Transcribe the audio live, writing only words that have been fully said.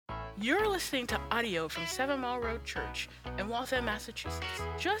You're listening to audio from 7 Mile Road Church in Waltham, Massachusetts,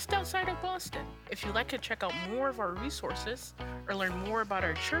 just outside of Boston. If you'd like to check out more of our resources or learn more about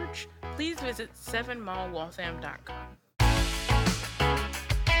our church, please visit 7milewaltham.com.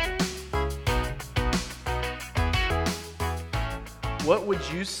 What would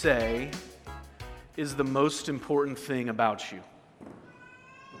you say is the most important thing about you?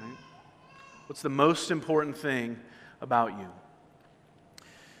 Right? What's the most important thing about you?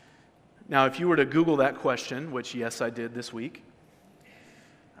 Now, if you were to Google that question, which yes, I did this week,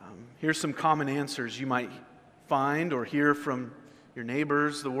 here's some common answers you might find or hear from your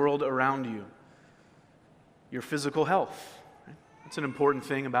neighbors, the world around you. Your physical health. Right? That's an important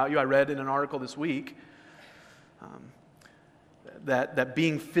thing about you. I read in an article this week that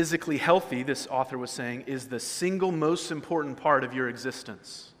being physically healthy, this author was saying, is the single most important part of your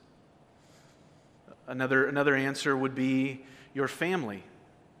existence. Another answer would be your family.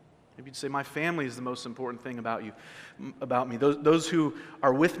 Maybe you'd say, my family is the most important thing about me. Those who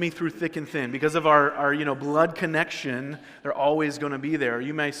are with me through thick and thin. Because of our blood connection, they're always going to be there.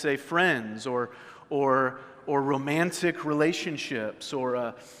 You may say friends or romantic relationships or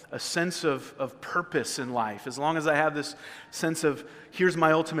a sense of purpose in life. As long as I have this sense of, here's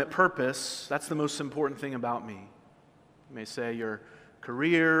my ultimate purpose, that's the most important thing about me. You may say your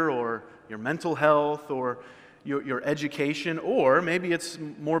career or your mental health or your education, or maybe it's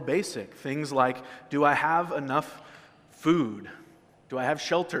more basic. Things like, do I have enough food? Do I have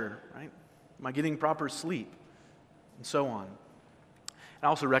shelter? Right? Am I getting proper sleep? And so on. I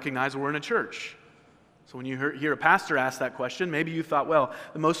also recognize we're in a church. So when you hear a pastor ask that question, maybe you thought, well,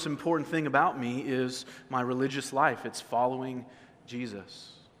 the most important thing about me is my religious life. It's following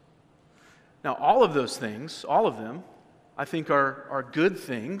Jesus. Now, all of those things, all of them, I think are good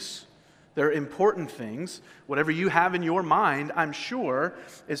things. They're important things. Whatever you have in your mind, I'm sure,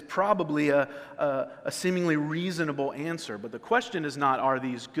 is probably a seemingly reasonable answer. But the question is not, are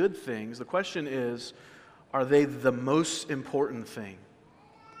these good things? The question is, are they the most important thing?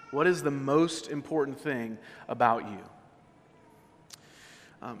 What is the most important thing about you?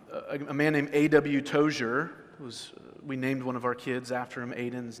 A man named A.W. Tozier, we named one of our kids after him.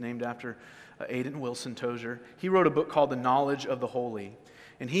 Aiden's named after Aiden Wilson Tozier. He wrote a book called The Knowledge of the Holy.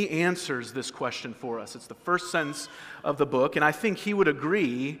 And he answers this question for us. It's the first sentence of the book, and I think he would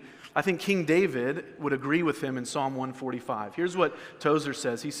agree. I think King David would agree with him in Psalm 145. Here's what Tozer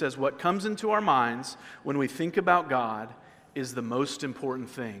says. He says, what comes into our minds when we think about God is the most important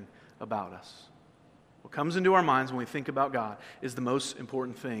thing about us. What comes into our minds when we think about God is the most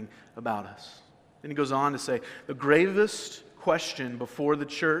important thing about us. Then he goes on to say, the gravest question before the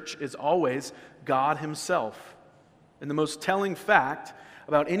church is always God himself. And the most telling fact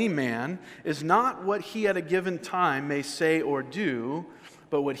about any man is not what he at a given time may say or do,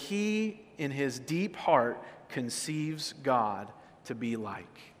 but what he in his deep heart conceives God to be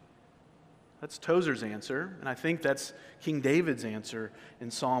like. That's Tozer's answer, and I think that's King David's answer in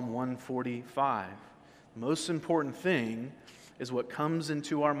Psalm 145. The most important thing is what comes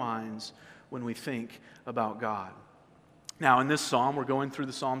into our minds when we think about God. Now, in this psalm, we're going through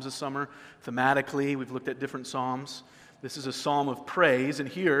the Psalms this summer. Thematically, we've looked at different psalms. This is a psalm of praise, and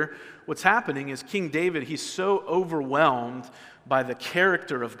here what's happening is King David, he's so overwhelmed by the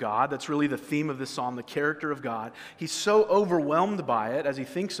character of God. That's really the theme of this psalm, the character of God. He's so overwhelmed by it as he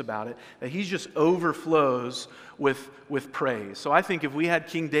thinks about it that he just overflows with praise. So I think if we had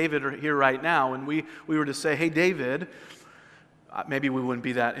King David here right now and we were to say, hey David, maybe we wouldn't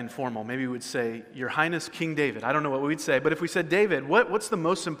be that informal. Maybe we would say, Your Highness King David. I don't know what we'd say, but if we said, David, what's the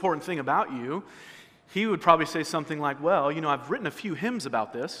most important thing about you? He would probably say something like, well, I've written a few hymns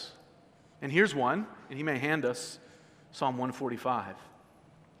about this, and here's one, and he may hand us Psalm 145.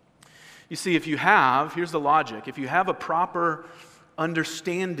 You see, here's the logic, if you have a proper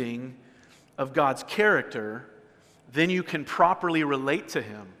understanding of God's character, then you can properly relate to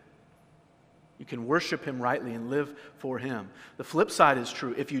him. You can worship him rightly and live for him. The flip side is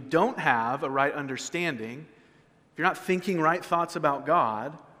true. If you don't have a right understanding, if you're not thinking right thoughts about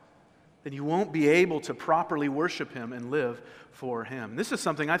God, then you won't be able to properly worship him and live for him. This is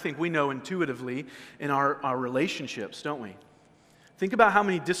something I think we know intuitively in our relationships, don't we? Think about how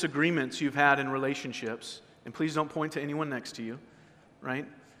many disagreements you've had in relationships, and please don't point to anyone next to you, right?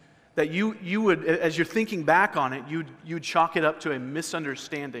 That you would, as you're thinking back on it, you'd chalk it up to a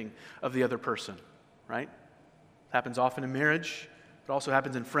misunderstanding of the other person, right? It happens often in marriage. It also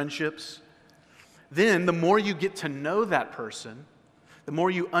happens in friendships. Then, the more you get to know that person, the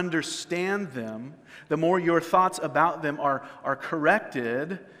more you understand them, the more your thoughts about them are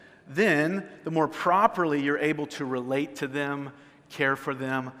corrected, then the more properly you're able to relate to them, care for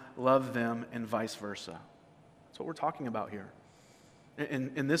them, love them, and vice versa. That's what we're talking about here.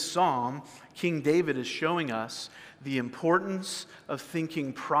 In this psalm, King David is showing us the importance of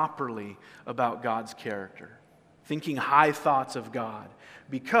thinking properly about God's character, thinking high thoughts of God.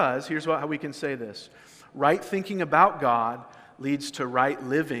 Because, here's how we can say this: right thinking about God leads to right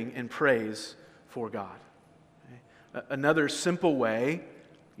living and praise for God. Okay? Another simple way,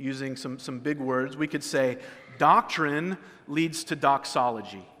 using some big words, we could say doctrine leads to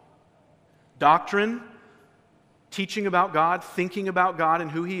doxology. Doctrine, teaching about God, thinking about God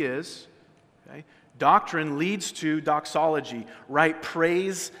and who He is. Okay? Doctrine leads to doxology, right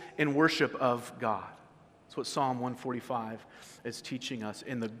praise and worship of God. That's what Psalm 145 is teaching us.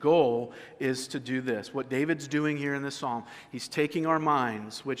 And the goal is to do this. What David's doing here in this psalm, he's taking our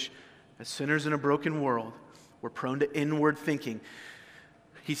minds, which as sinners in a broken world, we're prone to inward thinking.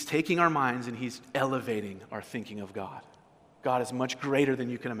 He's taking our minds and he's elevating our thinking of God. God is much greater than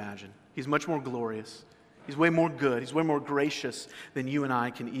you can imagine. He's much more glorious. He's way more good. He's way more gracious than you and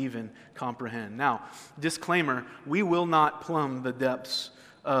I can even comprehend. Now, disclaimer, we will not plumb the depths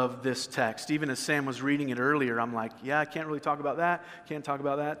of this text. Even as Sam was reading it earlier, I'm like, yeah, I can't really talk about that, can't talk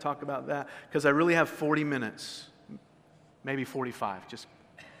about that, because I really have 40 minutes, maybe 45, just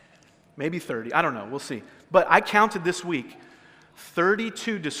maybe 30, I don't know, we'll see. But I counted this week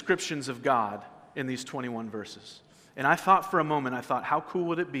 32 descriptions of God in these 21 verses. And I thought for a moment, how cool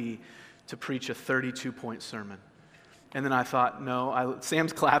would it be to preach a 32-point sermon? And then I thought, no,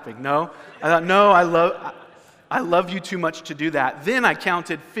 Sam's clapping, no. I thought, no, I love you too much to do that. Then I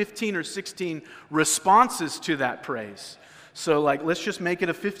counted 15 or 16 responses to that praise. So let's just make it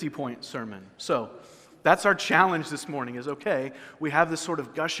a 50-point sermon. So that's our challenge this morning is, okay, we have this sort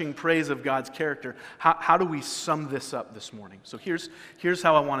of gushing praise of God's character. How do we sum this up this morning? So here's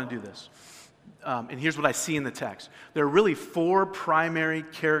how I want to do this. And here's what I see in the text. There are really 4 primary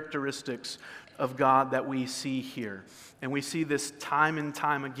characteristics of God that we see here. And we see this time and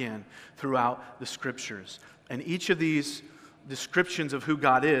time again throughout the Scriptures. And each of these descriptions of who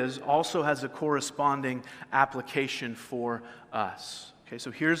God is also has a corresponding application for us. Okay, so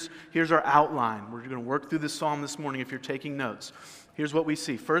here's our outline. We're going to work through this psalm this morning if you're taking notes. Here's what we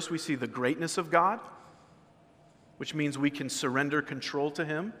see. First, we see the greatness of God, which means we can surrender control to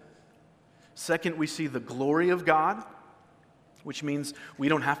Him. Second, we see the glory of God, which means we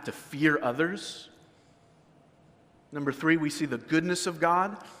don't have to fear others. Number 3, we see the goodness of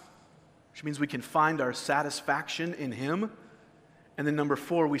God, which means we can find our satisfaction in Him. And then number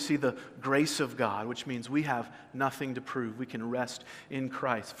 4, we see the grace of God, which means we have nothing to prove. We can rest in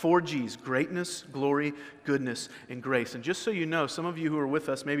Christ. 4 G's: greatness, glory, goodness, and grace. And just so you know, some of you who are with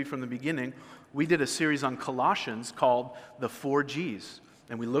us maybe from the beginning, we did a series on Colossians called the 4 G's.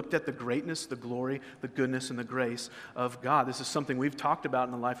 And we looked at the greatness, the glory, the goodness, and the grace of God. This is something we've talked about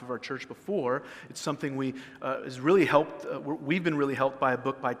in the life of our church before. It's something we've been really helped by a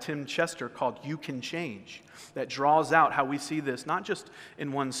book by Tim Chester called You Can Change, that draws out how we see this, not just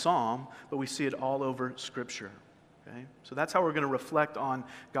in one psalm, but we see it all over Scripture. Okay? So that's how we're going to reflect on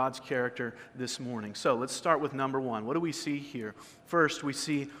God's character this morning. So let's start with number 1. What do we see here? First, we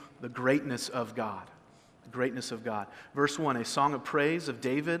see the greatness of God. Greatness of God. Verse 1, a song of praise of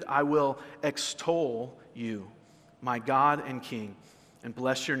David. I will extol you, my God and King, and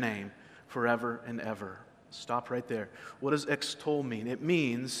bless your name forever and ever. Stop right there. What does extol mean? It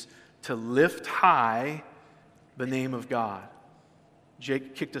means to lift high the name of God.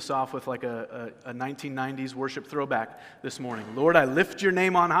 Jake kicked us off with like a 1990s worship throwback this morning. Lord, I lift your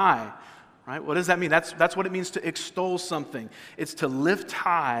name on high. Right? What does that mean? That's what it means to extol something. It's to lift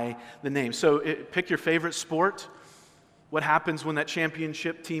high the name. So pick your favorite sport. What happens when that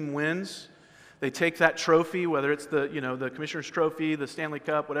championship team wins? They take that trophy, whether it's the Commissioner's Trophy, the Stanley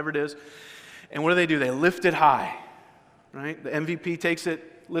Cup, whatever it is, and what do? They lift it high. Right? The MVP takes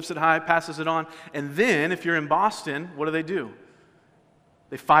it, lifts it high, passes it on, and then if you're in Boston, what do?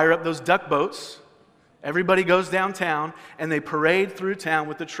 They fire up those duck boats. Everybody goes downtown, and they parade through town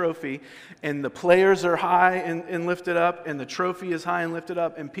with the trophy, and the players are high and lifted up, and the trophy is high and lifted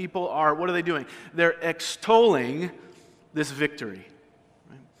up, and people are, what are they doing? They're extolling this victory.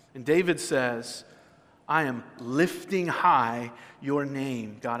 Right? And David says, I am lifting high your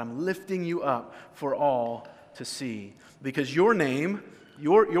name, God. I'm lifting you up for all to see, because your name,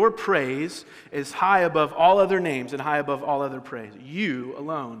 your praise is high above all other names and high above all other praise. You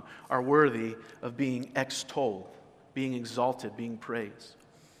alone are worthy of being extolled, being exalted, being praised.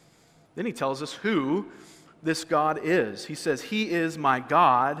 Then he tells us who this God is. He says, He is my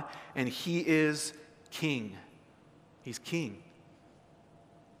God and He is King. He's King.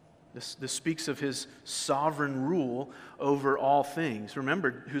 This speaks of his sovereign rule over all things.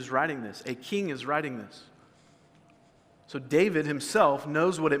 Remember who's writing this. A king is writing this. So David himself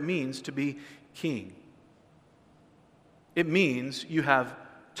knows what it means to be king. It means you have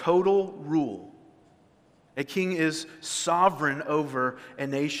total rule. A king is sovereign over a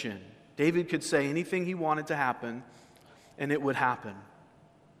nation. David could say anything he wanted to happen, and it would happen.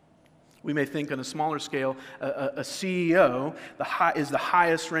 We may think on a smaller scale, a CEO is the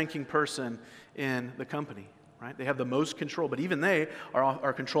highest ranking person in the company, right? They have the most control, but even they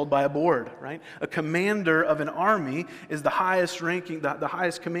are controlled by a board, right? A commander of an army is the highest ranking, the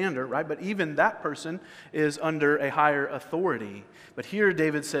highest commander, right? But even that person is under a higher authority. But here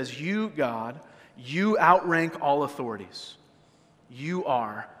David says, you, God, you outrank all authorities. You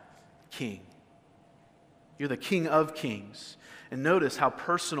are king. You're the King of kings. And notice how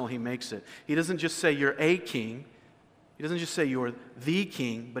personal he makes it. He doesn't just say you're a king. He doesn't just say you're the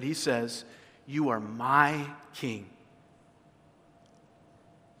king, but he says, you are my king.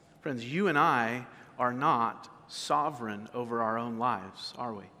 Friends, you and I are not sovereign over our own lives,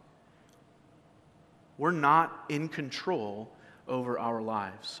 are we? We're not in control over our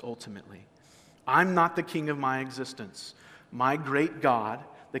lives, ultimately. I'm not the king of my existence. My great God,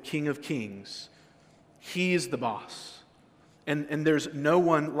 the King of kings, he is the boss. And there's no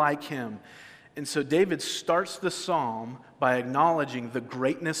one like him. And so David starts the psalm by acknowledging the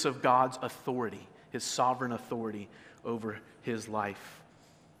greatness of God's authority, his sovereign authority over his life.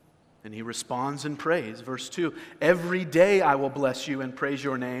 And he responds in praise. Verse 2, every day I will bless you and praise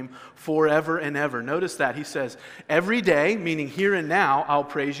your name forever and ever. Notice that. He says, every day, meaning here and now, I'll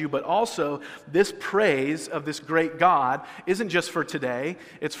praise you, but also this praise of this great God isn't just for today,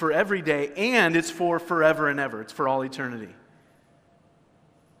 it's for every day, and it's for forever and ever. It's for all eternity.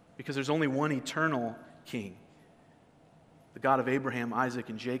 Because there's only one eternal king, the God of Abraham, Isaac,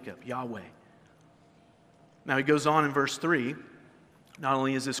 and Jacob, Yahweh. Now he goes on in verse 3, not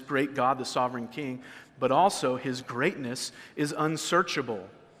only is this great God the sovereign king, but also his greatness is unsearchable.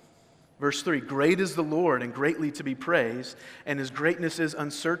 Verse 3, great is the Lord and greatly to be praised, and his greatness is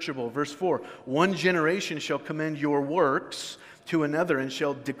unsearchable. Verse 4, one generation shall commend your works to another and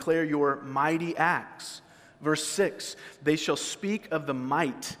shall declare your mighty acts. Verse 6, they shall speak of the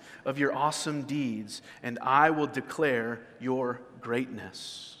might of your awesome deeds, and I will declare your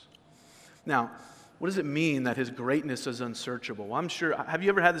greatness. Now, what does it mean that his greatness is unsearchable? Well, I'm sure, have you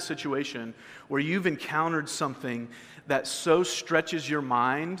ever had the situation where you've encountered something that so stretches your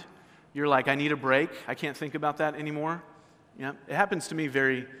mind, you're like, I need a break, I can't think about that anymore? Yeah, it happens to me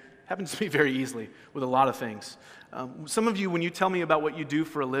very easily with a lot of things. Some of you, when you tell me about what you do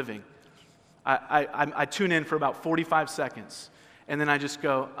for a living, I tune in for about 45 seconds, and then I just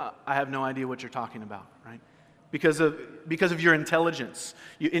go, I have no idea what you're talking about, right? Because of your intelligence,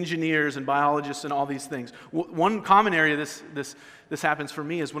 you engineers and biologists and all these things. One common area this happens for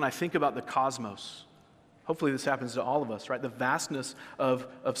me is when I think about the cosmos. Hopefully this happens to all of us, right? The vastness of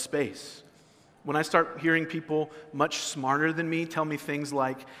space. When I start hearing people much smarter than me tell me things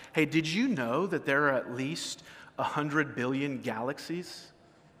like, hey, did you know that there are at least 100 billion galaxies?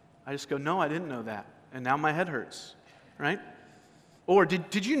 I just go, no, I didn't know that. And now my head hurts, right? Or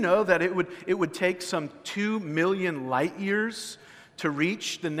did you know that it would take some 2 million light years to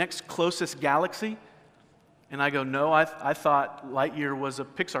reach the next closest galaxy? And I go, no, I thought light year was a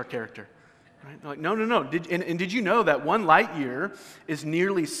Pixar character. Right? They're like, no. Did you know that 1 light year is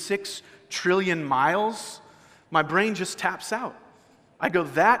nearly 6 trillion miles? My brain just taps out. I go,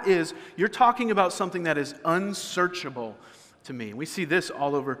 you're talking about something that is unsearchable to me. We see this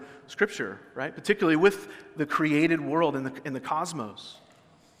all over Scripture, right? Particularly with the created world and the cosmos.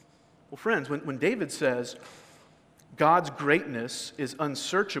 Well, friends, when David says God's greatness is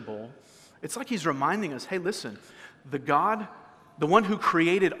unsearchable, it's like he's reminding us, hey, listen, the one who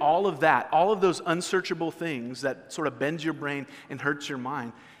created all of that, all of those unsearchable things that sort of bends your brain and hurts your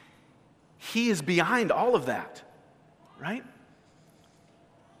mind, he is behind all of that, right?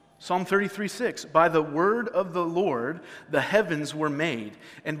 Psalm 33:6, by the word of the Lord the heavens were made,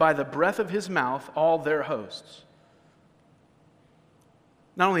 and by the breath of his mouth all their hosts.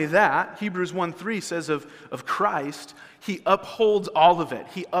 Not only that, Hebrews 1:3 says of Christ, he upholds all of it.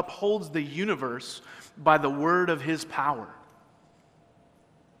 He upholds the universe by the word of his power.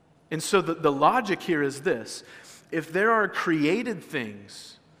 And so the logic here is this: if there are created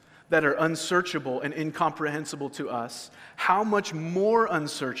things that are unsearchable and incomprehensible to us, how much more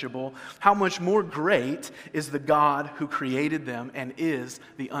unsearchable, how much more great is the God who created them and is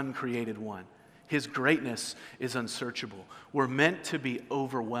the uncreated one. His greatness is unsearchable. We're meant to be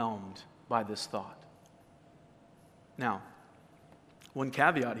overwhelmed by this thought. Now, One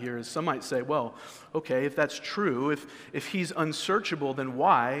caveat here is some might say, well, okay, if that's true, if he's unsearchable, then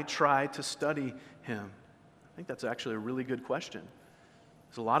why try to study him? I think that's actually a really good question.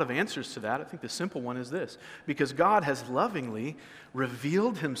 There's a lot of answers to that. I think the simple one is this: because God has lovingly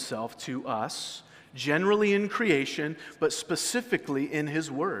revealed himself to us, generally in creation, but specifically in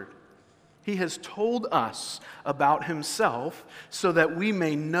his word. He has told us about himself so that we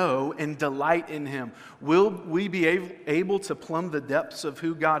may know and delight in him. Will we be able to plumb the depths of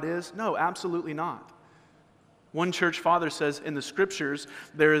who God is? No, absolutely not. One church father says in the scriptures,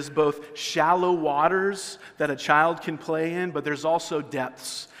 there is both shallow waters that a child can play in, but there's also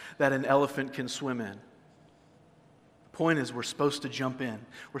depths that an elephant can swim in. The point is, we're supposed to jump in.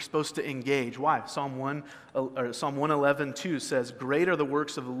 We're supposed to engage. Why? Psalm 111:2 says, "Great are the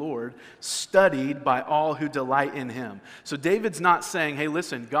works of the Lord, studied by all who delight in him." So David's not saying, hey,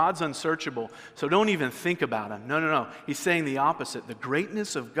 listen, God's unsearchable, so don't even think about him. No. He's saying the opposite. The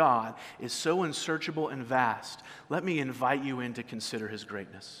greatness of God is so unsearchable and vast. Let me invite you in to consider his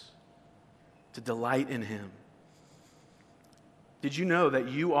greatness, to delight in him. Did you know that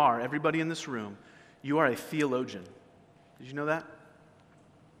you are, everybody in this room, you are a theologian? Did you know that?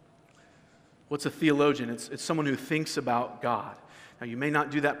 What's a theologian? It's someone who thinks about God. Now, you may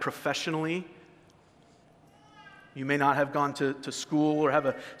not do that professionally. You may not have gone to school or have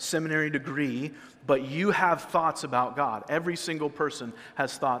a seminary degree, but you have thoughts about God. Every single person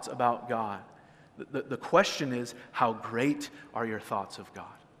has thoughts about God. The question is, how great are your thoughts of God?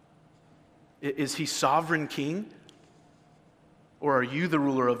 Is he sovereign king? Or are you the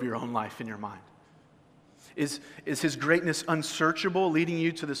ruler of your own life in your mind? Is his greatness unsearchable, leading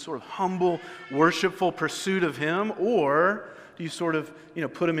you to this sort of humble, worshipful pursuit of him? Or do you sort of,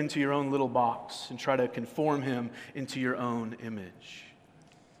 put him into your own little box and try to conform him into your own image?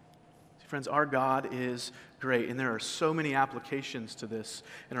 See, friends, our God is great, and there are so many applications to this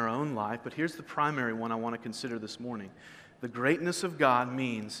in our own life, but here's the primary one I want to consider this morning. The greatness of God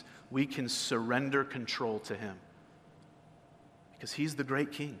means we can surrender control to him, because he's the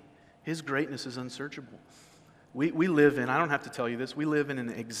great king. His greatness is unsearchable. We live in, I don't have to tell you this, we live in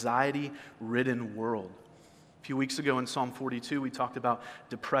an anxiety-ridden world. A few weeks ago in Psalm 42, we talked about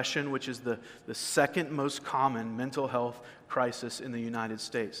depression, which is the second most common mental health crisis in the United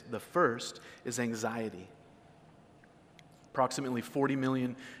States. The first is anxiety. Approximately 40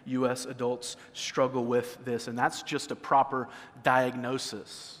 million U.S. adults struggle with this, and that's just a proper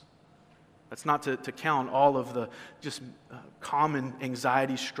diagnosis. That's not to count all of the just common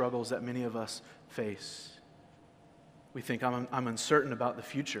anxiety struggles that many of us face. We think, I'm uncertain about the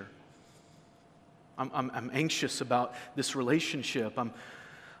future. I'm anxious about this relationship.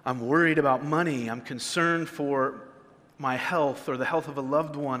 I'm worried about money. I'm concerned for my health or the health of a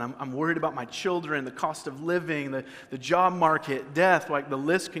loved one. I'm worried about my children, the cost of living, the job market, death. Like, the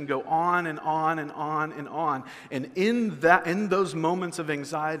list can go on and on and on and on. And in those moments of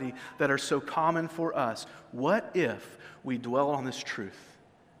anxiety that are so common for us, what if we dwell on this truth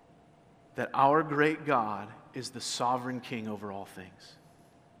that our great God is the sovereign king over all things?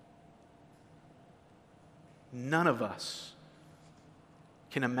 None of us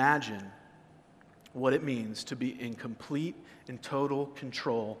can imagine what it means to be in complete and total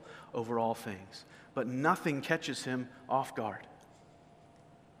control over all things. But nothing catches him off guard.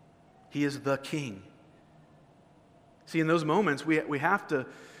 He is the king. See, in those moments, we have to,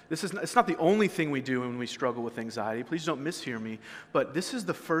 it's not the only thing we do when we struggle with anxiety. Please don't mishear me. But this is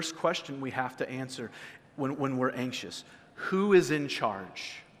the first question we have to answer when we're anxious. Who is in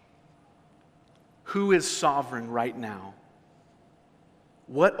charge? Who is sovereign right now?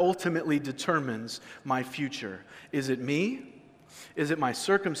 What ultimately determines my future? Is it me? Is it my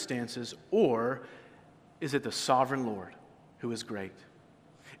circumstances? Or is it the sovereign Lord who is great?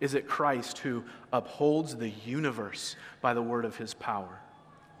 Is it Christ who upholds the universe by the word of his power?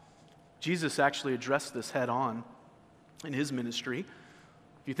 Jesus actually addressed this head on in his ministry.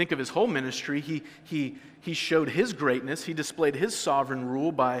 If you think of his whole ministry, he showed his greatness. He displayed his sovereign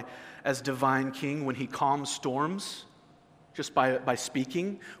rule as divine king when he calmed storms, just by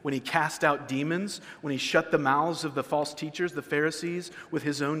speaking, when he cast out demons, when he shut the mouths of the false teachers, the Pharisees, with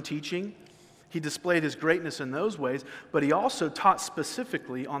his own teaching. He displayed his greatness in those ways, but he also taught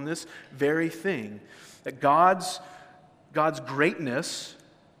specifically on this very thing, that God's greatness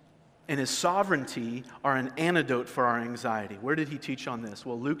and his sovereignty are an antidote for our anxiety. Where did he teach on this?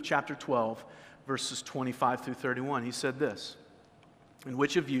 Well, Luke chapter 12, verses 25 through 31, he said this: "And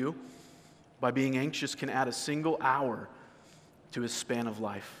which of you, by being anxious, can add a single hour to his span of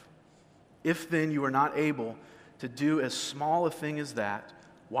life? If then you are not able to do as small a thing as that,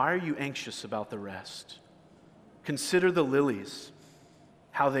 why are you anxious about the rest? Consider the lilies,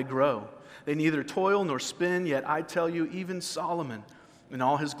 how they grow. They neither toil nor spin, yet I tell you, even Solomon in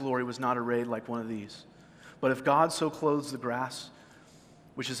all his glory was not arrayed like one of these. But if God so clothes the grass,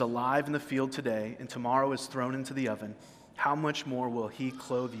 which is alive in the field today, and tomorrow is thrown into the oven, how much more will he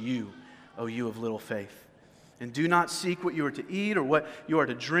clothe you, O you of little faith? And do not seek what you are to eat or what you are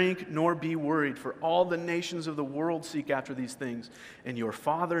to drink, nor be worried, for all the nations of the world seek after these things, and your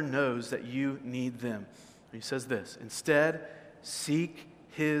Father knows that you need them. And he says this, instead, seek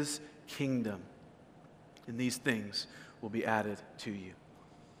his kingdom, and these things will be added to you.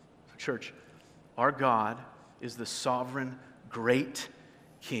 Church, our God is the sovereign, great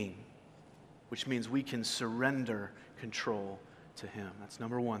King, which means we can surrender control to him. That's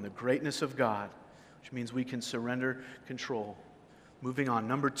number one, the greatness of God, which means we can surrender control. Moving on,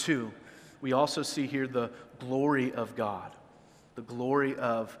 number two, we also see here the glory of God. The glory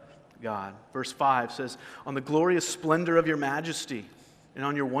of God. Verse 5 says, on the glorious splendor of your majesty and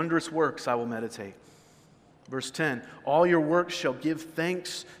on your wondrous works I will meditate. Verse 10, all your works shall give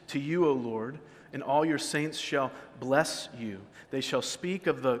thanks to you, O Lord, and all your saints shall bless you. They shall speak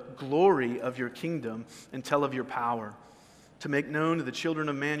of the glory of your kingdom and tell of your power, to make known to the children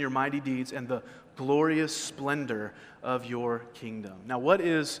of man your mighty deeds and the glorious splendor of your kingdom. Now, what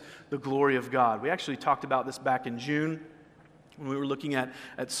is the glory of God? We actually talked about this back in June when we were looking at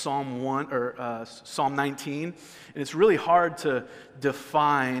Psalm 19, and it's really hard to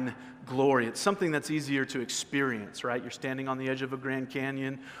define glory. It's something that's easier to experience, right? You're standing on the edge of a Grand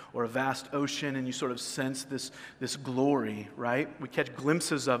Canyon or a vast ocean, and you sort of sense this glory, right? We catch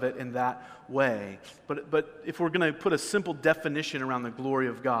glimpses of it in that way. But if we're going to put a simple definition around the glory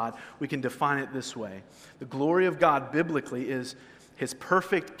of God, we can define it this way. The glory of God biblically is his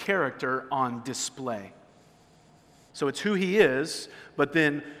perfect character on display. So it's who he is, but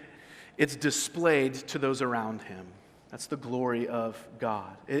then it's displayed to those around him. That's the glory of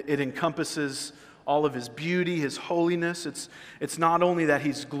God. It encompasses all of his beauty, his holiness. It's not only that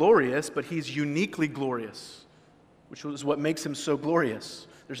he's glorious, but he's uniquely glorious, which is what makes him so glorious.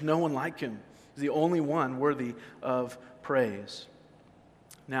 There's no one like him. He's the only one worthy of praise.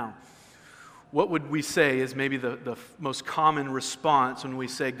 Now, what would we say is maybe the most common response when we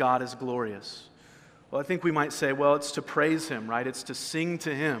say God is glorious? Well, I think we might say, well, it's to praise him, right? It's to sing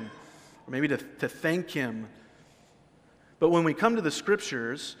to him, or maybe to thank him. But when we come to the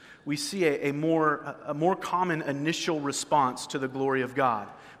Scriptures, we see a more common initial response to the glory of God.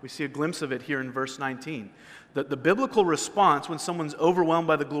 We see a glimpse of it here in verse 19. The biblical response when someone's overwhelmed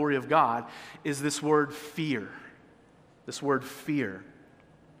by the glory of God is this word fear. This word fear.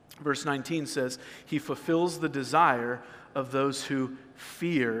 Verse 19 says, he fulfills the desire of those who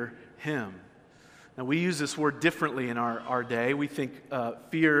fear him. Now, we use this word differently in our day. We think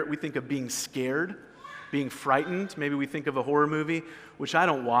fear, we think of being scared, being frightened. Maybe we think of a horror movie, which I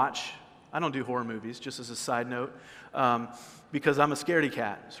don't watch. I don't do horror movies, just as a side note, because I'm a scaredy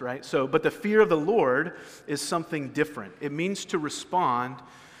cat, right? But the fear of the Lord is something different. It means to respond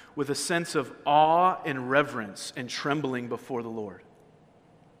with a sense of awe and reverence and trembling before the Lord.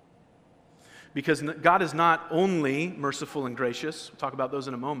 Because God is not only merciful and gracious, we'll talk about those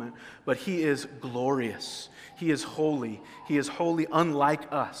in a moment, but he is glorious. He is holy. He is holy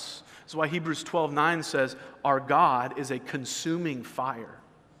unlike us. That's why Hebrews 12:9 says, our God is a consuming fire.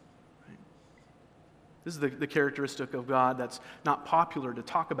 Right? This is the characteristic of God that's not popular to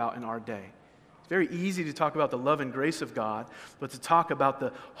talk about in our day. It's very easy to talk about the love and grace of God, but to talk about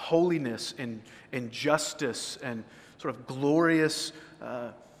the holiness and justice and sort of glorious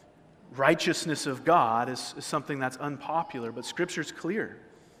righteousness of God is something that's unpopular, but Scripture's clear.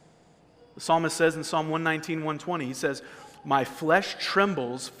 The psalmist says in Psalm 119, 120, he says, my flesh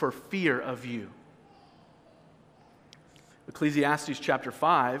trembles for fear of you. Ecclesiastes chapter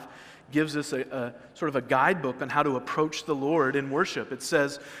 5 gives us a sort of a guidebook on how to approach the Lord in worship. It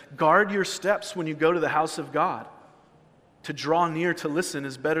says, guard your steps when you go to the house of God. To draw near to listen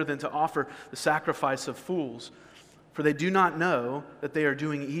is better than to offer the sacrifice of fools. For they do not know that they are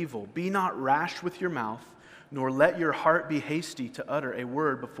doing evil. Be not rash with your mouth, nor let your heart be hasty to utter a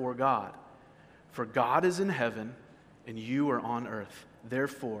word before God. For God is in heaven, and you are on earth.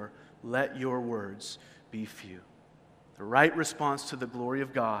 Therefore, let your words be few. The right response to the glory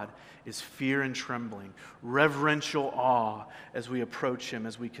of God is fear and trembling, reverential awe as we approach him,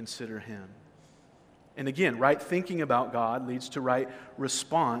 as we consider him. And again, right thinking about God leads to right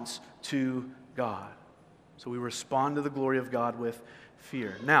response to God. So we respond to the glory of God with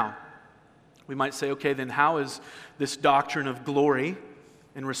fear. Now, we might say, okay, then how is this doctrine of glory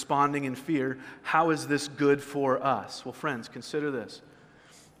and responding in fear, how is this good for us? Well, friends, consider this.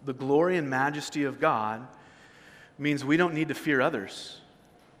 The glory and majesty of God means we don't need to fear others.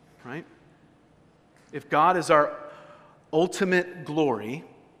 right? If God is our ultimate glory,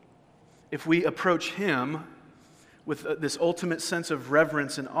 if we approach Him with this ultimate sense of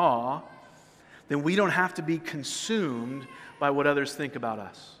reverence and awe, then we don't have to be consumed by what others think about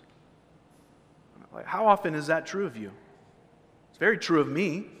us. Like, how often is that true of you? It's very true of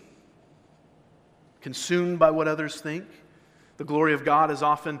me. Consumed by what others think. The glory of God is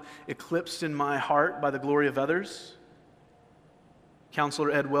often eclipsed in my heart by the glory of others.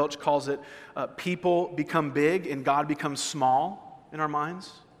 Counselor Ed Welch calls it people become big and God becomes small in our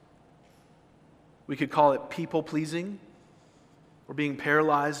minds. We could call it people-pleasing or being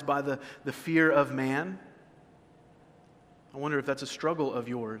paralyzed by the fear of man. I wonder if that's a struggle of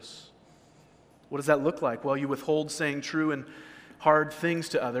yours. What does that look like? Well, you withhold saying true and hard things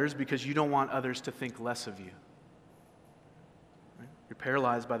to others because you don't want others to think less of you. Right? You're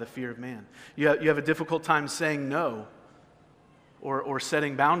paralyzed by the fear of man. You have a difficult time saying no or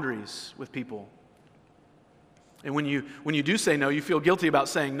setting boundaries with people. And when you do say no, you feel guilty about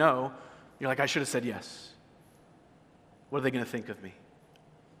saying no. You're like, I should have said yes. What are they going to think of me?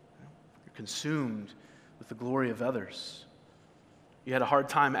 You're consumed with the glory of others. You had a hard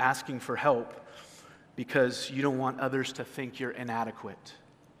time asking for help because you don't want others to think you're inadequate.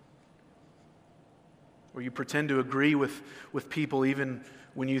 Or you pretend to agree with people even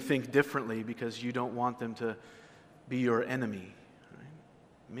when you think differently because you don't want them to be your enemy. Right?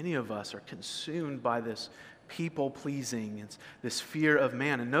 Many of us are consumed by this people-pleasing, it's this fear of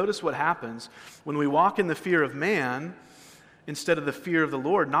man. And notice what happens when we walk in the fear of man instead of the fear of the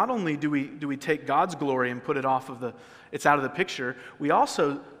Lord. Not only do we take God's glory and put it it's out of the picture,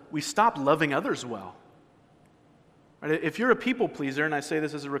 we stop loving others well. Right? If you're a people pleaser, and I say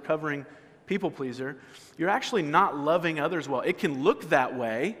this as a recovering people pleaser, you're actually not loving others well. It can look that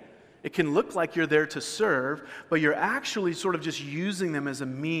way. It can look like you're there to serve, but you're actually sort of just using them as a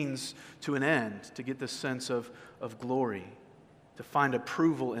means to an end, to get this sense of glory, to find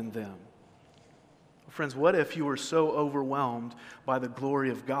approval in them. Friends, what if you were so overwhelmed by the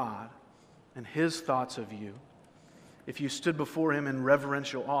glory of God and His thoughts of you, if you stood before Him in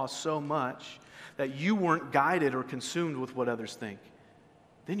reverential awe so much that you weren't guided or consumed with what others think?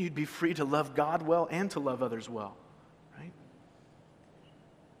 Then you'd be free to love God well and to love others well.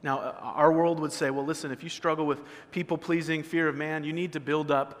 Now, our world would say, well, listen, if you struggle with people-pleasing, fear of man, you need to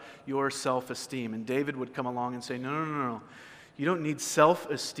build up your self-esteem. And David would come along and say, no. You don't need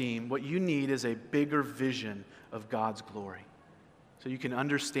self-esteem. What you need is a bigger vision of God's glory. So you can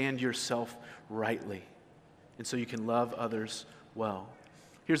understand yourself rightly. And so you can love others well.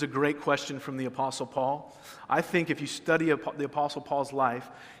 Here's a great question from the Apostle Paul. I think if you study the Apostle Paul's life,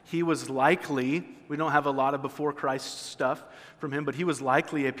 he was likely, we don't have a lot of before Christ stuff from him, but he was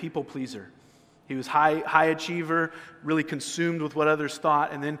likely a people pleaser. He was high achiever, really consumed with what others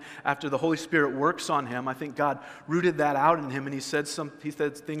thought, and then after the Holy Spirit works on him, I think God rooted that out in him, and he said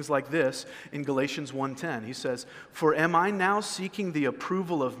things like this in Galatians 1:10. He says, "For am I now seeking the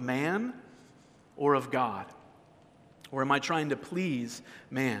approval of man or of God? Or am I trying to please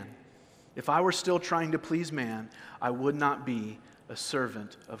man? If I were still trying to please man, I would not be a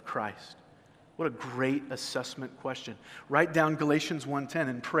servant of Christ." What a great assessment question. Write down Galatians 1:10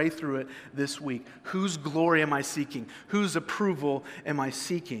 and pray through it this week. Whose glory am I seeking? Whose approval am I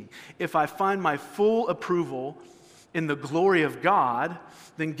seeking? If I find my full approval in the glory of God,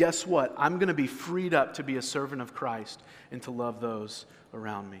 then guess what? I'm going to be freed up to be a servant of Christ and to love those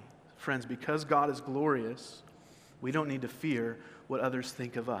around me. Friends, because God is glorious, we don't need to fear what others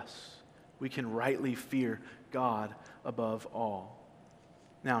think of us. We can rightly fear God above all.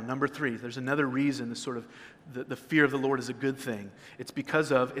 Now, number 3, there's another reason the fear of the Lord is a good thing.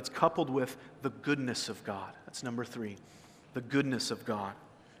 It's coupled with the goodness of God. That's number 3, the goodness of God.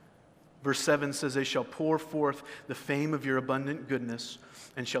 Verse 7 says, "They shall pour forth the fame of your abundant goodness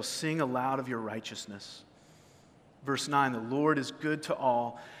and shall sing aloud of your righteousness." Verse 9, "The Lord is good to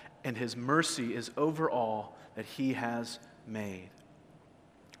all, and His mercy is over all that He has made."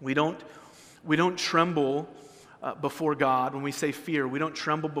 We don't tremble before God when we say fear. We don't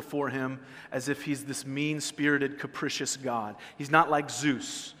tremble before Him as if He's this mean-spirited, capricious God. He's not like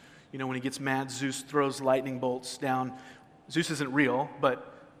Zeus. You know, when he gets mad, Zeus throws lightning bolts down. Zeus isn't real, but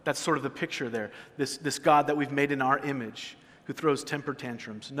that's sort of the picture there. This God that we've made in our image who throws temper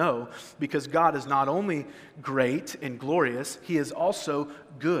tantrums. No, because God is not only great and glorious, He is also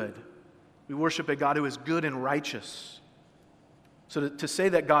good. We worship a God who is good and righteous. So to say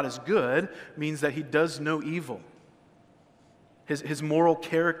that God is good means that He does no evil. His moral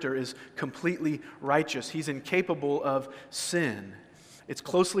character is completely righteous. He's incapable of sin. It's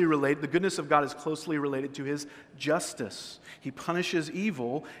closely related, the goodness of God is closely related to his justice. He punishes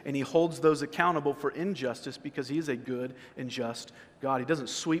evil and he holds those accountable for injustice because he is a good and just God. He doesn't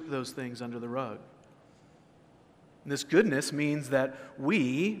sweep those things under the rug. And this goodness means that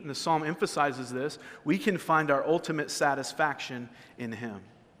we, and the psalm emphasizes this, we can find our ultimate satisfaction in him.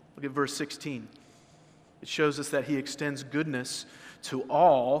 Look at verse 16. It shows us that he extends goodness to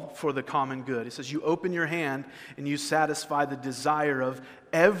all for the common good. It says, you open your hand and you satisfy the desire of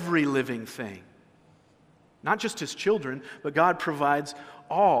every living thing. Not just his children, but God provides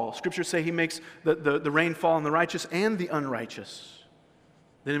all. Scriptures say he makes the rain fall on the righteous and the unrighteous.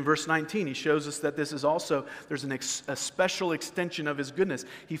 Then in verse 19, he shows us that this is also, there's a special extension of his goodness.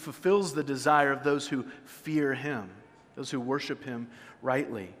 He fulfills the desire of those who fear him, those who worship him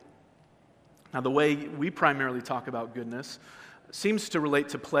rightly. Now, the way we primarily talk about goodness seems to relate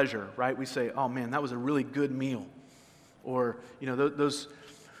to pleasure, right? We say, oh man, that was a really good meal. Or,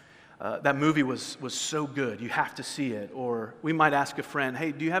 that movie was so good, you have to see it. Or we might ask a friend,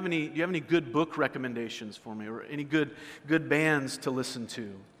 hey, do you have any good book recommendations for me? Or any good bands to listen to?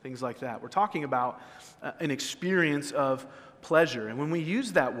 Things like that. We're talking about an experience of pleasure. And when we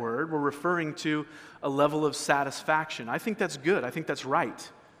use that word, we're referring to a level of satisfaction. I think that's good. I think that's right.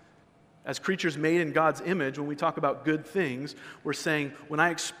 As creatures made in God's image, when we talk about good things, we're saying, when I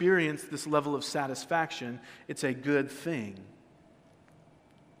experience this level of satisfaction, it's a good thing.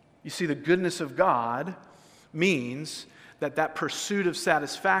 You see, the goodness of God means that pursuit of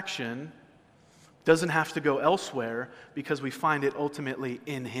satisfaction doesn't have to go elsewhere because we find it ultimately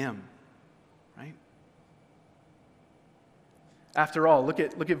in him, right? After all, look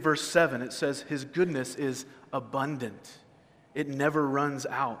at verse 7. It says, his goodness is abundant. It never runs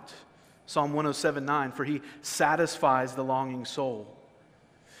out. Psalm 107:9, for he satisfies the longing soul.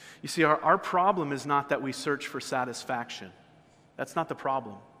 You see, our problem is not that we search for satisfaction. That's not the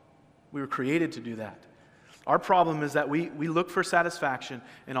problem. We were created to do that. Our problem is that we look for satisfaction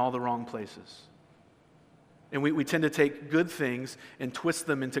in all the wrong places. And we tend to take good things and twist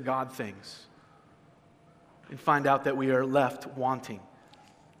them into God things and find out that we are left wanting.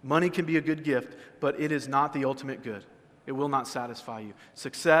 Money can be a good gift, but it is not the ultimate good. It will not satisfy you.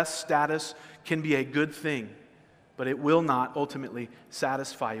 Success, status can be a good thing, but it will not ultimately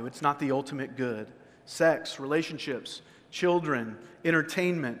satisfy you. It's not the ultimate good. Sex, relationships, children,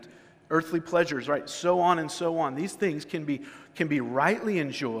 entertainment, earthly pleasures, right? So on and so on. These things can be rightly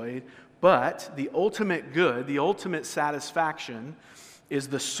enjoyed, but the ultimate good, the ultimate satisfaction is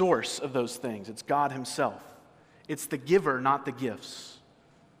the source of those things. It's God himself. It's the giver, not the gifts.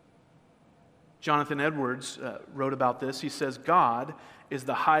 Jonathan Edwards wrote about this. He says, God is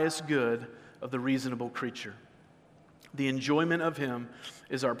the highest good of the reasonable creature. The enjoyment of him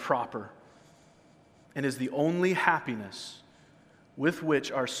is our proper and is the only happiness with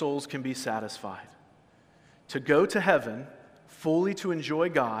which our souls can be satisfied. To go to heaven, fully to enjoy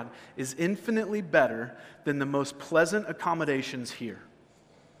God, is infinitely better than the most pleasant accommodations here.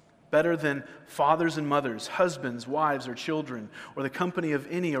 Better than fathers and mothers, husbands, wives, or children, or the company of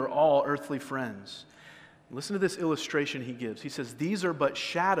any or all earthly friends. Listen to this illustration he gives. He says, these are but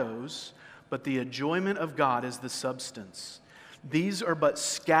shadows, but the enjoyment of God is the substance. These are but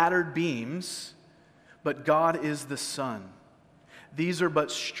scattered beams, but God is the sun. These are but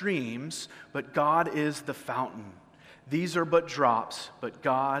streams, but God is the fountain. These are but drops, but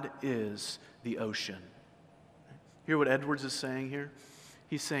God is the ocean. Hear what Edwards is saying here?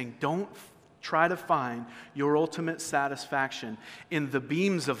 He's saying, don't try to find your ultimate satisfaction in the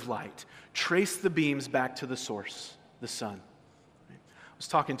beams of light. Trace the beams back to the source, the sun. I was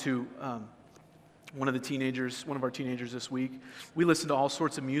talking to one of our teenagers this week. We listen to all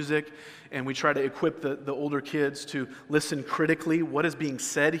sorts of music, and we try to equip the older kids to listen critically. What is being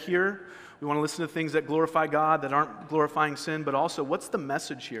said here? We want to listen to things that glorify God, that aren't glorifying sin, but also, what's the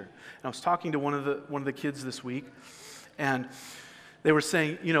message here? And I was talking to one of the kids this week, and they were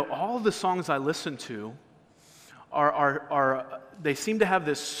saying, all of the songs I listen to they seem to have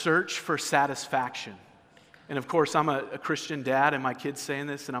this search for satisfaction. And of course, I'm a Christian dad, and my kid's saying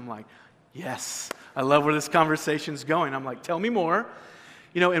this, and I'm like, yes, I love where this conversation's going. I'm like, tell me more.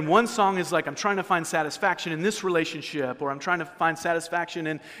 And one song is like, I'm trying to find satisfaction in this relationship, or I'm trying to find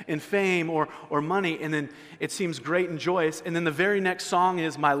satisfaction in fame or money, and then it seems great and joyous. And then the very next song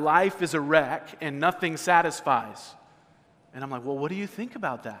is, my life is a wreck and nothing satisfies. And I'm like, well, what do you think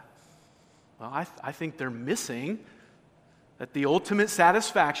about that? Well, I think they're missing that the ultimate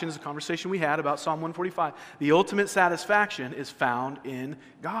satisfaction is a conversation we had about Psalm 145. The ultimate satisfaction is found in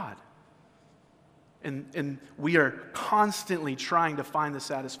God. And we are constantly trying to find the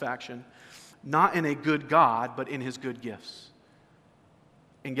satisfaction, not in a good God, but in his good gifts.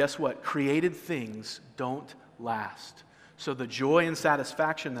 And guess what? Created things don't last. So the joy and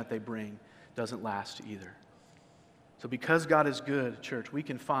satisfaction that they bring doesn't last either. So because God is good, church, we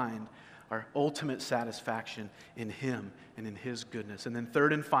can find our ultimate satisfaction in Him and in His goodness. And then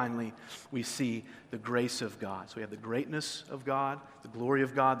third and finally, we see the grace of God. So we have the greatness of God, the glory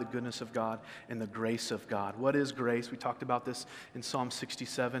of God, the goodness of God, and the grace of God. What is grace? We talked about this in Psalm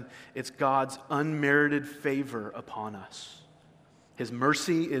 67. It's God's unmerited favor upon us. His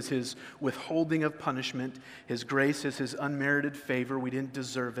mercy is His withholding of punishment. His grace is His unmerited favor. We didn't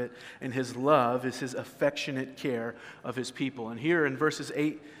deserve it. And His love is His affectionate care of His people. And here in verses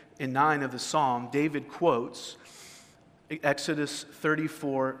 8 and 9 of the Psalm, David quotes Exodus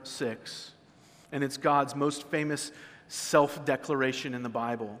 34:6. And it's God's most famous self-declaration in the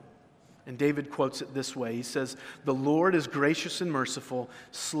Bible. And David quotes it this way. He says, "The Lord is gracious and merciful,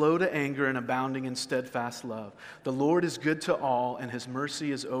 slow to anger and abounding in steadfast love. The Lord is good to all, and His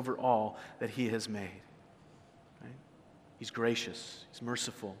mercy is over all that He has made." Right? He's gracious, He's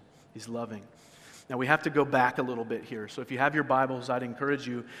merciful, He's loving. Now we have to go back a little bit here. So if you have your Bibles, I'd encourage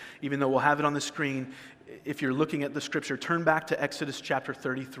you, even though we'll have it on the screen, if you're looking at the Scripture, turn back to Exodus chapter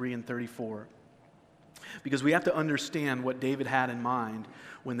 33 and 34. Because we have to understand what David had in mind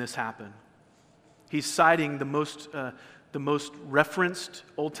when this happened. He's citing the most referenced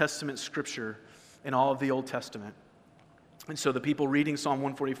Old Testament scripture in all of the Old Testament. And so the people reading Psalm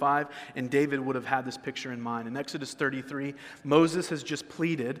 145 and David would have had this picture in mind. In Exodus 33, Moses has just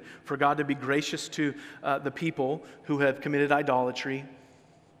pleaded for God to be gracious to the people who have committed idolatry.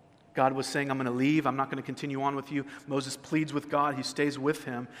 God was saying, "I'm going to leave. I'm not going to continue on with you." Moses pleads with God. He stays with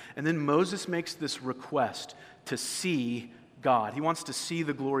him. And then Moses makes this request to see God. He wants to see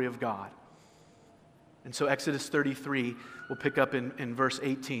the glory of God. And so Exodus 33, we'll pick up in verse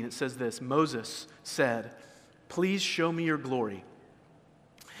 18. It says this, "Moses said, 'Please show me your glory.'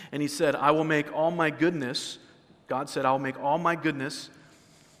 And he said, 'I will make all my goodness,'" God said, "I will make all my goodness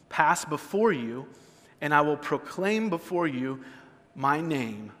pass before you, and I will proclaim before you my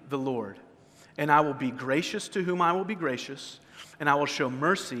name, the Lord. And I will be gracious to whom I will be gracious, and I will show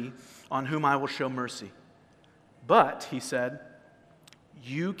mercy on whom I will show mercy. But," he said,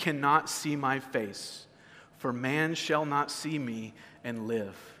 "you cannot see my face, for man shall not see me and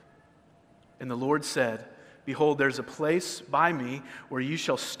live." And the Lord said, "Behold, there's a place by me where you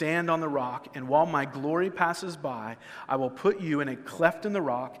shall stand on the rock, and while my glory passes by, I will put you in a cleft in the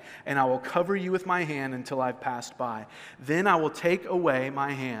rock, and I will cover you with my hand until I've passed by. Then I will take away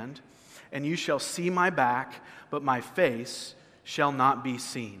my hand, and you shall see my back, but my face shall not be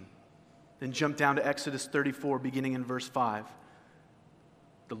seen." Then jump down to Exodus 34, beginning in verse 5.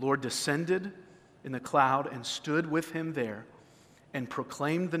 "The Lord descended in the cloud and stood with him there, and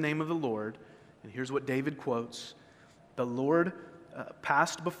proclaimed the name of the Lord." And here's what David quotes. "The Lord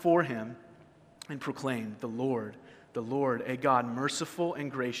passed before him and proclaimed, the Lord, a God merciful and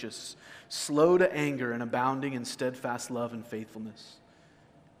gracious, slow to anger and abounding in steadfast love and faithfulness,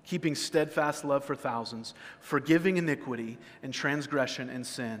 keeping steadfast love for thousands, forgiving iniquity and transgression and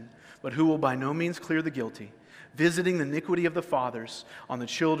sin, but who will by no means clear the guilty, visiting the iniquity of the fathers on the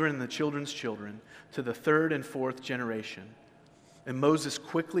children and the children's children, to the third and fourth generation." And Moses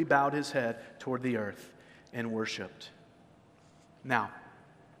quickly bowed his head toward the earth and worshiped. Now,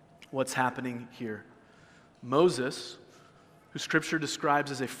 what's happening here? Moses, who Scripture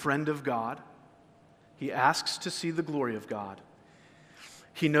describes as a friend of God, he asks to see the glory of God.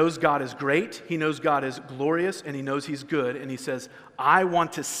 He knows God is great, he knows God is glorious, and he knows He's good, and he says, "I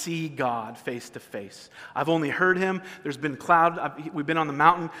want to see God face to face. I've only heard Him, there's been cloud, we've been on the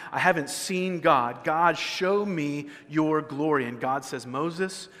mountain, I haven't seen God. God, show me your glory." And God says,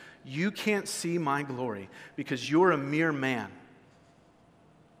 "Moses, you can't see my glory because you're a mere man.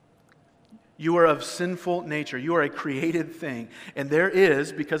 You are of sinful nature. You are a created thing. And there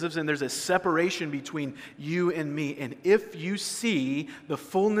is, because of sin, there's a separation between you and me. And if you see the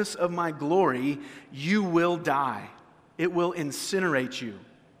fullness of my glory, you will die. It will incinerate you."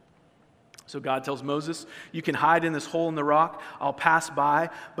 So God tells Moses, "You can hide in this hole in the rock. I'll pass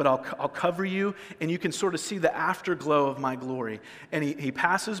by, but I'll cover you, and you can sort of see the afterglow of my glory." And he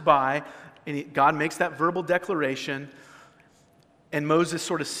passes by, and God makes that verbal declaration. And Moses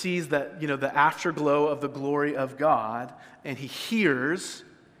sort of sees that, the afterglow of the glory of God, and he hears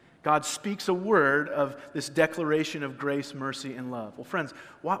God speaks a word of this declaration of grace, mercy, and love. Well, friends,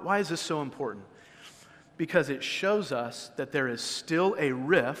 why is this so important? Because it shows us that there is still a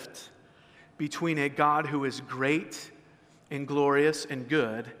rift between a God who is great and glorious and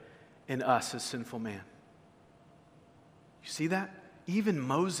good and us as sinful man. You see that? Even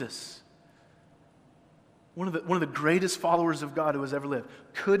Moses one of the greatest followers of God who has ever lived,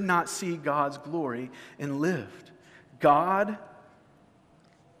 could not see God's glory and lived. God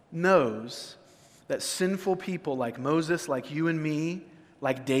knows that sinful people like Moses, like you and me,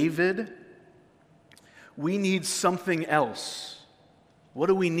 like David, we need something else. What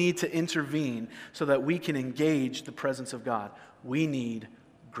do we need to intervene so that we can engage the presence of God? We need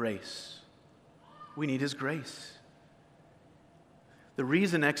grace. We need His grace. The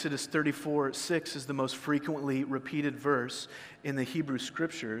reason Exodus 34:6 is the most frequently repeated verse in the Hebrew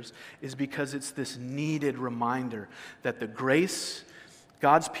Scriptures is because it's this needed reminder that the grace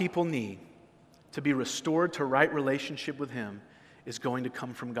God's people need to be restored to right relationship with Him is going to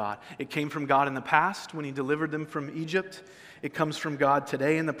come from God. It came from God in the past when He delivered them from Egypt. It comes from God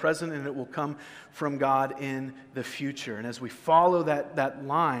today in the present, and it will come from God in the future. And as we follow that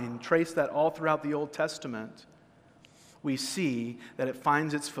line, trace that all throughout the Old Testament, we see that it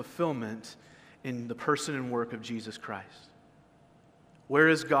finds its fulfillment in the person and work of Jesus Christ. Where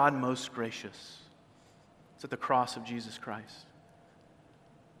is God most gracious? It's at the cross of Jesus Christ.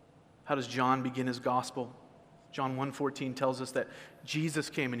 How does John begin his gospel? John 1:14 tells us that Jesus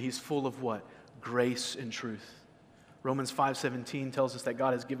came and He's full of what? Grace and truth. Romans 5:17 tells us that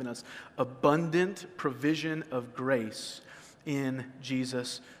God has given us abundant provision of grace in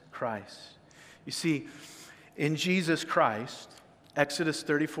Jesus Christ. You see, in Jesus Christ, Exodus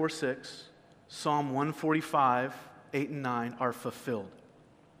 34:6, Psalm 145:8 and 9 are fulfilled.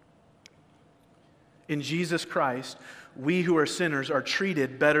 In Jesus Christ, we who are sinners are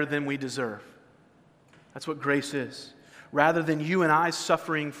treated better than we deserve. That's what grace is. Rather than you and I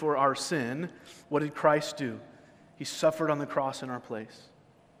suffering for our sin, what did Christ do? He suffered on the cross in our place.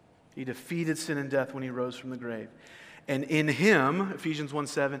 He defeated sin and death when He rose from the grave. And in Him, Ephesians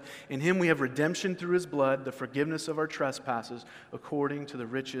 1:7, in Him we have redemption through His blood, the forgiveness of our trespasses, according to the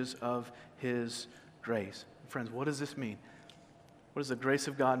riches of His grace. Friends, what does this mean? What does the grace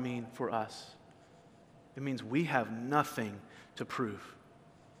of God mean for us? It means we have nothing to prove.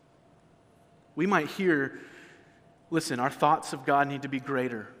 We might hear, listen, our thoughts of God need to be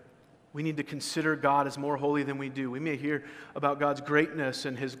greater. We need to consider God as more holy than we do. We may hear about God's greatness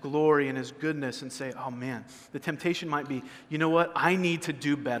and His glory and His goodness and say, oh man, the temptation might be, you know what? I need to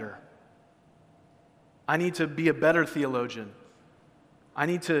do better. I need to be a better theologian. I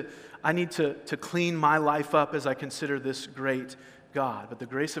need to clean my life up as I consider this great God. But the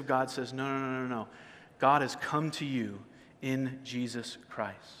grace of God says, no. God has come to you in Jesus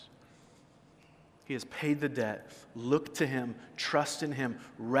Christ. He has paid the debt. Look to Him, trust in Him,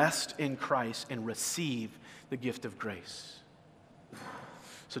 rest in Christ, and receive the gift of grace.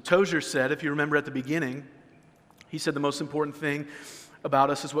 So Tozer said, if you remember at the beginning, he said the most important thing about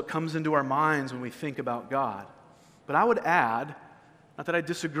us is what comes into our minds when we think about God. But I would add, not that I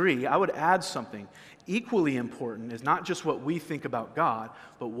disagree, I would add something. Equally important is not just what we think about God,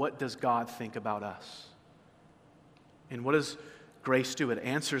 but what does God think about us? And what does grace do? It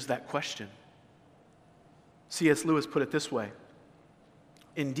answers that question. C.S. Lewis put it this way: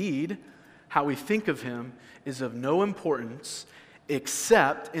 indeed, how we think of Him is of no importance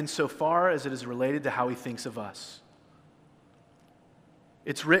except insofar as it is related to how He thinks of us.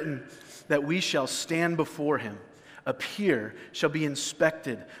 It's written that we shall stand before Him, appear, shall be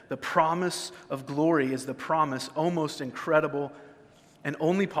inspected. The promise of glory is the promise, almost incredible and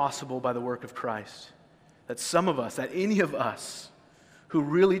only possible by the work of Christ. That some of us, that any of us, who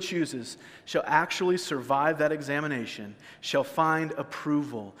really chooses, shall actually survive that examination, shall find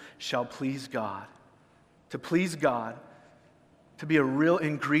approval, shall please God. To please God, to be a real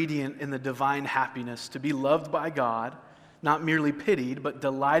ingredient in the divine happiness, to be loved by God, not merely pitied, but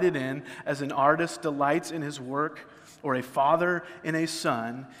delighted in, as an artist delights in his work, or a father in a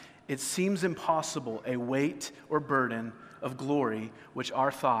son, it seems impossible, a weight or burden of glory which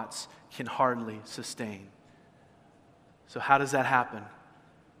our thoughts can hardly sustain. So how does that happen?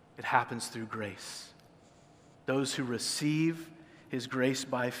 It happens through grace. Those who receive His grace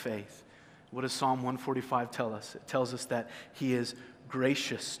by faith. What does Psalm 145 tell us? It tells us that He is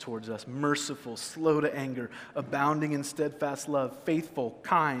gracious towards us, merciful, slow to anger, abounding in steadfast love, faithful,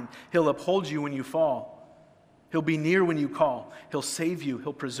 kind. He'll uphold you when you fall. He'll be near when you call. He'll save you.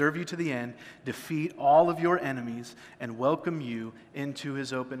 He'll preserve you to the end, defeat all of your enemies, and welcome you into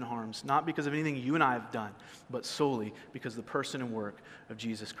His open arms. Not because of anything you and I have done, but solely because of the person and work of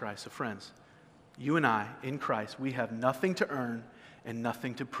Jesus Christ. So friends, you and I, in Christ, we have nothing to earn and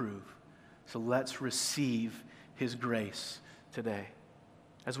nothing to prove. So let's receive His grace today.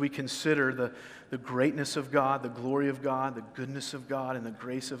 As we consider the greatness of God, the glory of God, the goodness of God, and the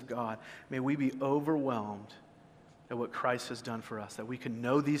grace of God, may we be overwhelmed at what Christ has done for us, that we can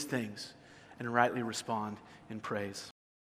know these things and rightly respond in praise.